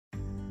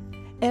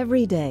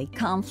Every day,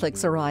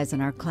 conflicts arise in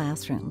our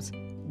classrooms.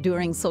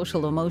 During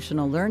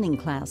social-emotional learning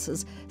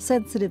classes,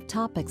 sensitive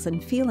topics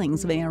and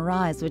feelings may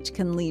arise which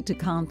can lead to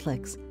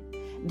conflicts.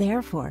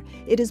 Therefore,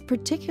 it is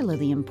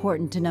particularly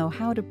important to know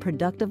how to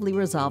productively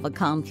resolve a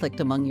conflict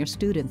among your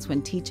students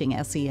when teaching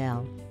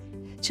SEL.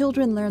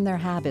 Children learn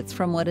their habits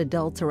from what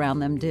adults around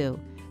them do,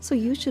 so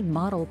you should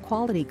model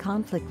quality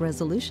conflict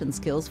resolution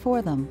skills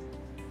for them.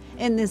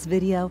 In this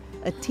video,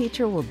 a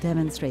teacher will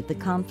demonstrate the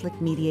conflict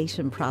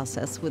mediation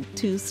process with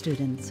 2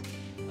 students.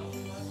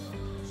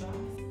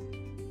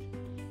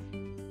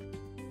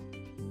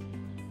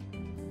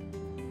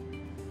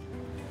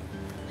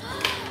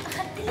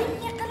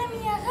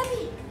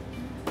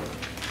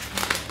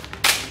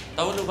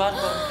 طولوا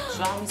بالكم،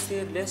 شو عم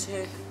يصير؟ ليش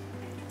هيك؟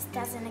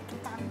 استاذ انا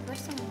كنت عم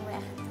برسم وهو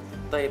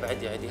اخذ. طيب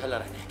عدي هلا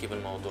رح نحكي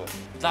بالموضوع.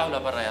 اطلعوا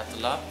لبرا يا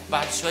طلاب،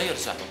 بعد شوي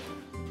رجعوا.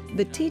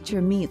 The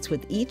teacher meets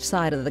with each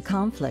side of the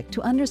conflict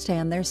to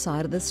understand their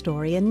side of the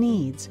story and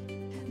needs.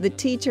 The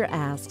teacher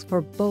asks for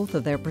both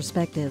of their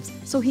perspectives,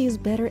 so he is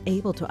better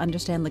able to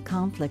understand the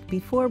conflict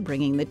before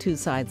bringing the 2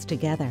 sides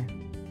together.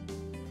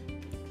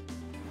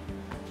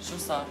 شو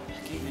صار؟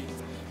 احكي لي.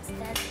 استاذ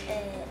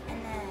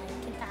انا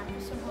كنت عم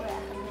برسم وهو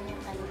اخذ مني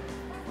القلم.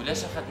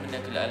 وليش اخذ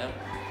منك القلم؟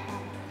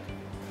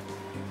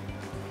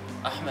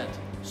 احمد،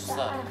 شو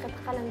صار؟ انا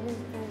اخذت قلم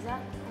بالنزاع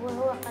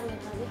وهو قلم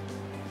غبي،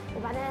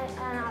 وبعدين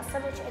انا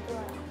عصبت شقت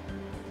ورا.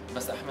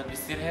 بس احمد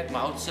بيصير هيك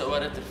معقول تشق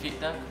ورا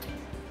رفيقتك؟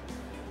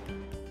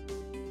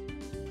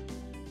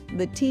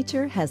 The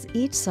teacher has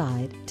each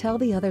side tell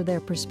the other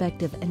their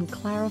perspective and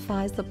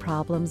clarifies the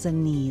problems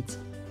and needs.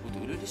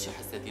 وتقولوا لي شو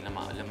حسيتي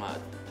لما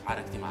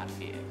عاركتي مع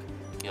رفيقك؟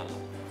 يلا.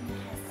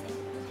 حسيت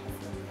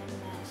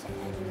لما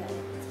شقت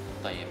الولد.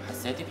 طيب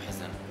حسيتي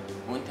بحزن،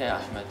 وانت يا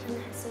احمد؟ انا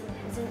حسيت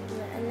بحزن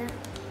لأن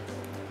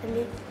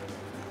اللي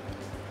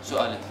شو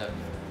قالت لك؟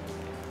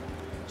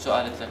 شو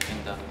قالت لك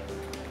هندا؟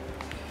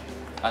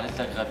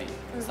 قالت لك غبي،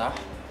 صح؟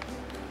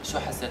 شو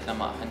حسيت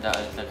لما هندا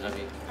قالت لك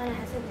غبي؟ انا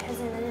حسيت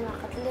بحزن لأن ما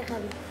قالت لي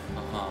غبي.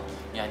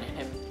 يعني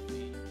احنا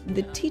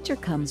The teacher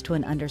comes to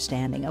an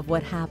understanding of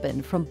what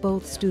happened from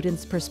both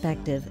students'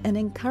 perspective and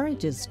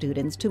encourages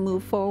students to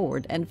move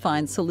forward and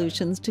find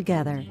solutions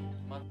together.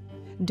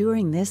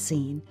 During this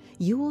scene,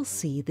 you will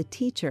see the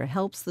teacher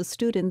helps the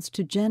students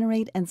to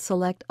generate and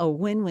select a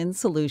win-win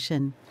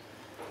solution.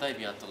 طيب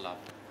يا طلاب،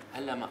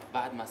 هلا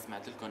بعد ما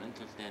سمعت لكم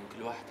انتم الاثنين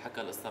كل واحد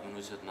حكى القصة من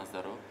وجهة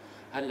نظره،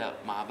 هلا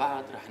مع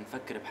بعض رح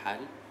نفكر بحل،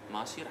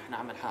 ماشي؟ رح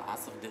نعمل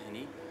عصف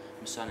ذهني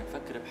مشان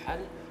نفكر بحل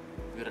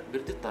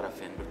بيرضي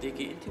الطرفين،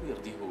 بيرضيكي انت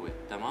ويرضيه هو،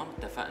 تمام؟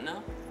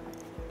 اتفقنا؟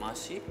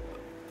 ماشي؟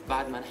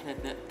 بعد ما نحن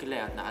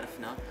كلياتنا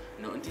عرفنا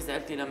انه انت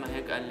زعلتي لما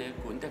هيك قال لك،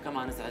 وانت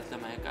كمان زعلت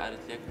لما هيك قالت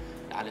لك،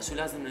 على شو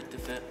لازم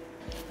نتفق؟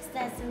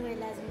 استاذ هو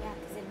لازم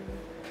يعتذر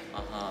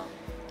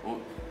مني.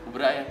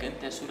 وبرايك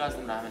انت شو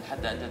لازم نعمل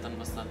حتى انت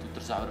تنبسط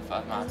وترجعوا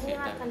رفقات مع رفيقتك؟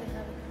 ما قال لي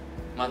غبي.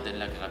 ما تقول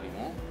لك غبي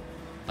مو؟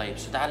 طيب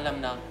شو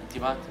تعلمنا؟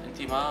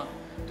 انت ما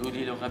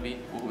تقولي له غبي،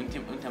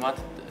 وانت ما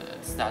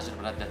تستعجل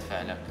بردة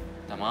فعلك،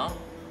 تمام؟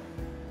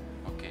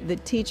 The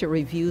teacher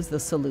reviews the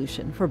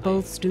solution for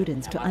both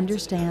students to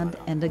understand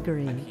and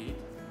agree. أكيد.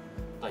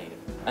 طيب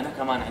أنا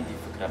كمان عندي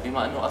فكرة،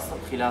 بما إنه أصلا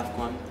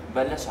خلافكم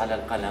بلش على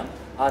القلم،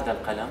 هذا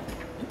القلم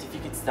أنت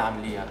فيك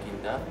تستعمليه يا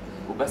كندا،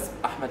 وبس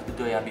أحمد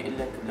بده إياه بيقول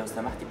لك لو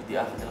سمحتي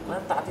بدي آخذ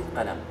القلم تعطيه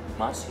القلم،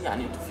 ماشي؟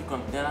 يعني أنتم فيكم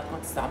اثنيناتكم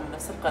تستعملوا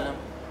نفس القلم،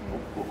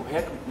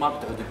 وهيك ما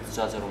بتعودوا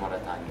تتشاجروا مرة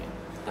ثانية،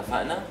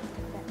 اتفقنا؟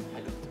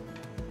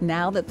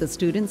 Now that the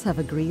students have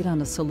agreed on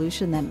a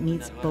solution that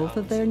meets both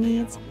of their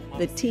needs,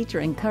 the teacher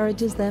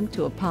encourages them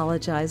to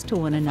apologize to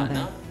one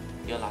another.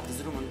 يلا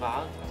اعتذروا من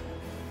بعض.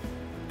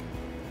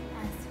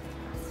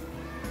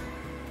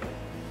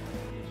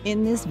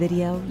 In this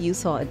video, you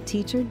saw a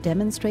teacher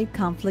demonstrate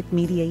conflict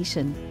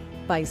mediation.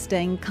 By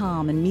staying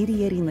calm and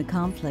mediating the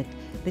conflict,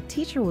 the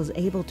teacher was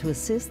able to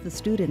assist the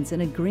students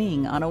in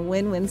agreeing on a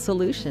win-win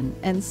solution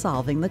and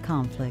solving the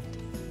conflict.